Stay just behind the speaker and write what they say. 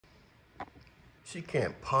She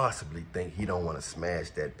can't possibly think he don't want to smash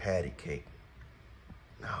that patty cake.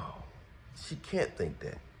 No, she can't think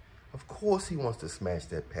that. Of course he wants to smash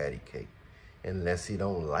that patty cake, unless he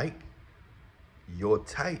don't like your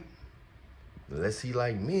type, unless he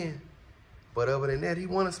like men. But other than that, he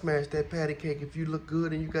want to smash that patty cake. If you look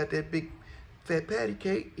good and you got that big fat patty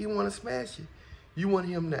cake, he want to smash it. You want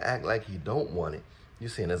him to act like he don't want it. You're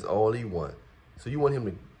saying that's all he want. So you want him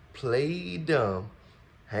to play dumb,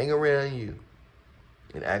 hang around you,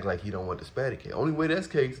 and act like he don't want this patty cake. Only way that's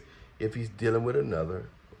the case if he's dealing with another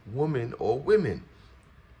woman or women.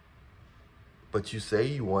 But you say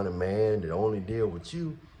you want a man that only deal with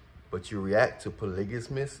you, but you react to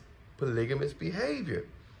polygamous behavior.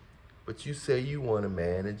 But you say you want a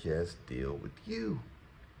man to just deal with you.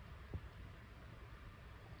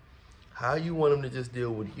 How you want him to just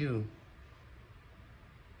deal with you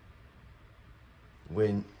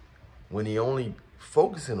when he only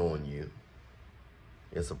focusing on you?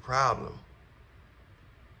 It's a problem.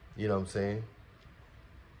 You know what I'm saying?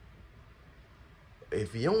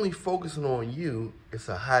 If he only focusing on you, it's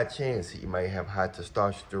a high chance he might have high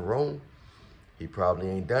testosterone. He probably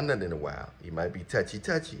ain't done that in a while. He might be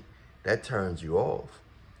touchy-touchy. That turns you off.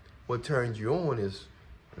 What turns you on is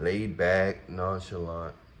laid back,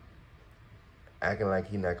 nonchalant, acting like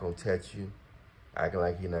he not gonna touch you, acting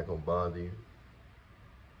like he not gonna bother you.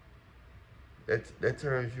 That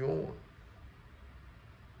turns you on.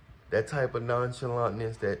 That type of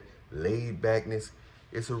nonchalantness, that laid backness,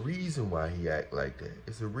 it's a reason why he act like that.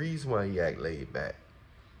 It's a reason why he act laid back.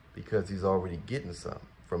 Because he's already getting something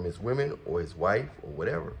from his women or his wife or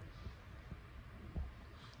whatever.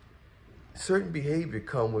 Certain behavior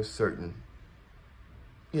come with certain,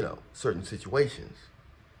 certain situations.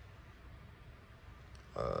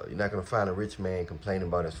 You're not gonna find a rich man complaining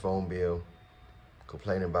about his phone bill,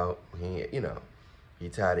 complaining about he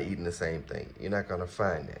tired of eating the same thing. You're not gonna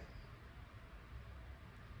find that.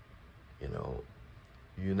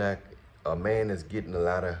 You're not a man that's getting a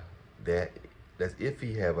lot of that. That's if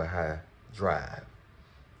he have a high drive.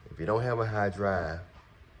 If he don't have a high drive,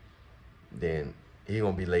 then he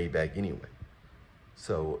gonna be laid back anyway.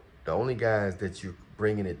 So the only guys that you're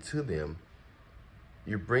bringing it to them,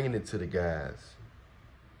 you're bringing it to the guys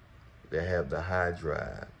that have the high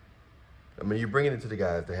drive. I mean, you're bringing it to the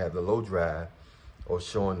guys that have the low drive or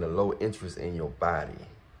showing the low interest in your body.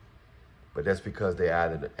 But that's because they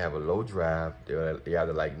either have a low drive, they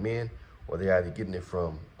either like men, or they either getting it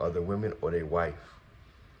from other women or their wife.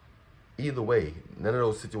 Either way, none of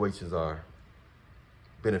those situations are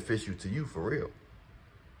beneficial to you for real.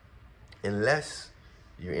 Unless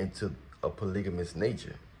you're into a polygamous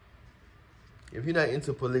nature. If you're not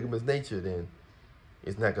into polygamous nature, then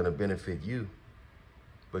it's not going to benefit you.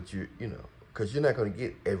 But because you're not going to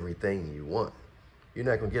get everything you want. You're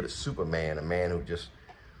not going to get a Superman, a man who just,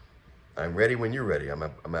 I'm ready when you're ready. I'm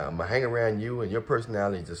going to hang around you, and your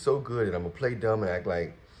personality is just so good that I'm going to play dumb and act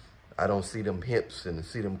like I don't see them hips and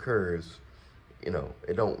see them curves. It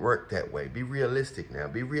don't work that way. Be realistic now.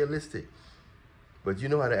 Be realistic. But you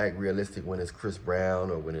know how to act realistic when it's Chris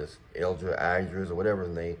Brown or when it's Eldra Idris or whatever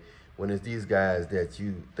his name. When it's these guys that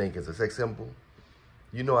you think is a sex symbol,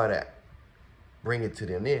 you know how to bring it to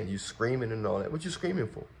them then. You screaming and all that. What you screaming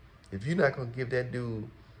for? If you're not going to give that dude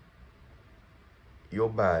your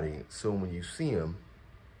body soon when you see him,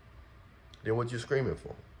 then what you screaming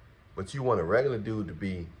for? But you want a regular dude to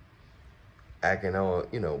be acting on,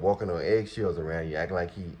 walking on eggshells around you, acting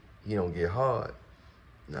like he don't get hard.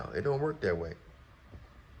 No, it don't work that way.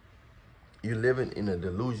 You're living in a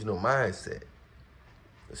delusional mindset,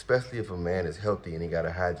 especially if a man is healthy and he got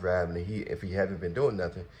a high drive, and if he haven't been doing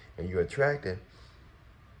nothing and you're attractive,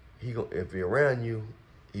 if he's around you,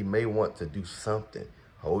 he may want to do something.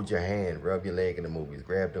 Hold your hand, rub your leg in the movies,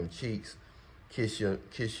 grab them cheeks, kiss you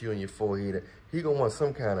on your forehead. He gonna want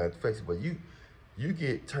some kind of affection, but you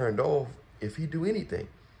get turned off if he do anything.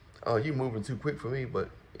 Oh, you moving too quick for me. But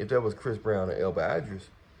if that was Chris Brown or Elba Idris,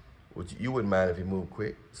 which you wouldn't mind if he moved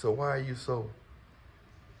quick. So why are you so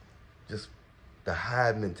just the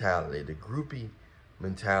hive mentality, the groupie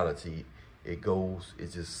mentality?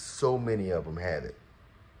 It's just so many of them have it.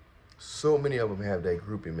 So many of them have that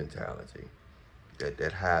groupie mentality,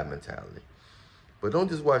 that hive mentality. But don't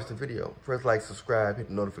just watch the video. Press like, subscribe, hit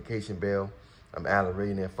the notification bell. I'm Alan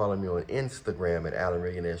Millionaire. Follow me on Instagram at Alan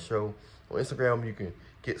Millionaire Show. On Instagram, you can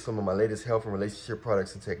get some of my latest health and relationship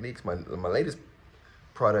products and techniques. My latest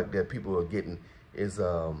product that people are getting is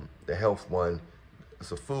the health one.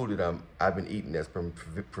 It's a food that I've been eating that's been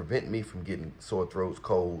preventing me from getting sore throats,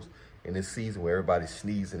 colds in this season where everybody's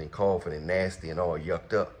sneezing and coughing and nasty and all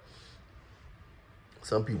yucked up.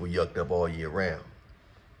 Some people yucked up all year round.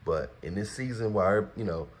 But in this season where, you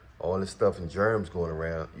know, all this stuff and germs going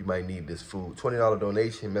around, you might need this food. $20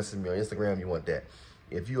 donation, message me on Instagram, you want that.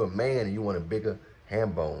 If you're a man and you want a bigger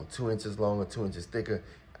ham bone, 2 inches longer, 2 inches thicker,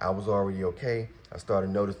 I was already okay. I started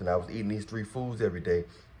noticing I was eating these 3 foods every day.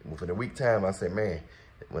 And within a week time, I said, man,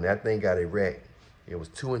 when that thing got erect, it was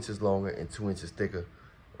 2 inches longer and 2 inches thicker.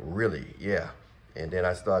 Really, yeah. And then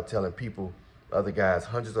I started telling people, other guys,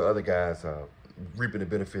 hundreds of other guys, reaping the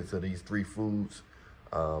benefits of these 3 foods.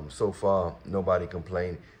 So far, nobody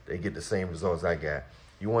complained. They get the same results I got.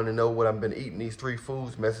 You want to know what I've been eating these 3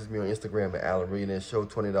 foods? Message me on Instagram at Alan Reed and show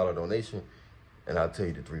 $20 donation, and I'll tell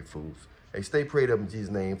you the 3 foods. Hey, stay prayed up in Jesus'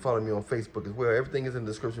 name. Follow me on Facebook as well. Everything is in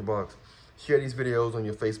the description box. Share these videos on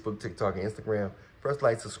your Facebook, TikTok, and Instagram. Press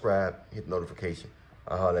like, subscribe, hit notification.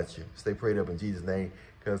 I'll holler at you. Stay prayed up in Jesus' name,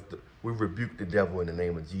 because we rebuke the devil in the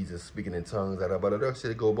name of Jesus, speaking in tongues.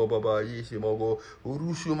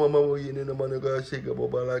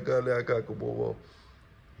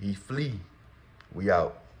 He flee. We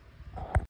out.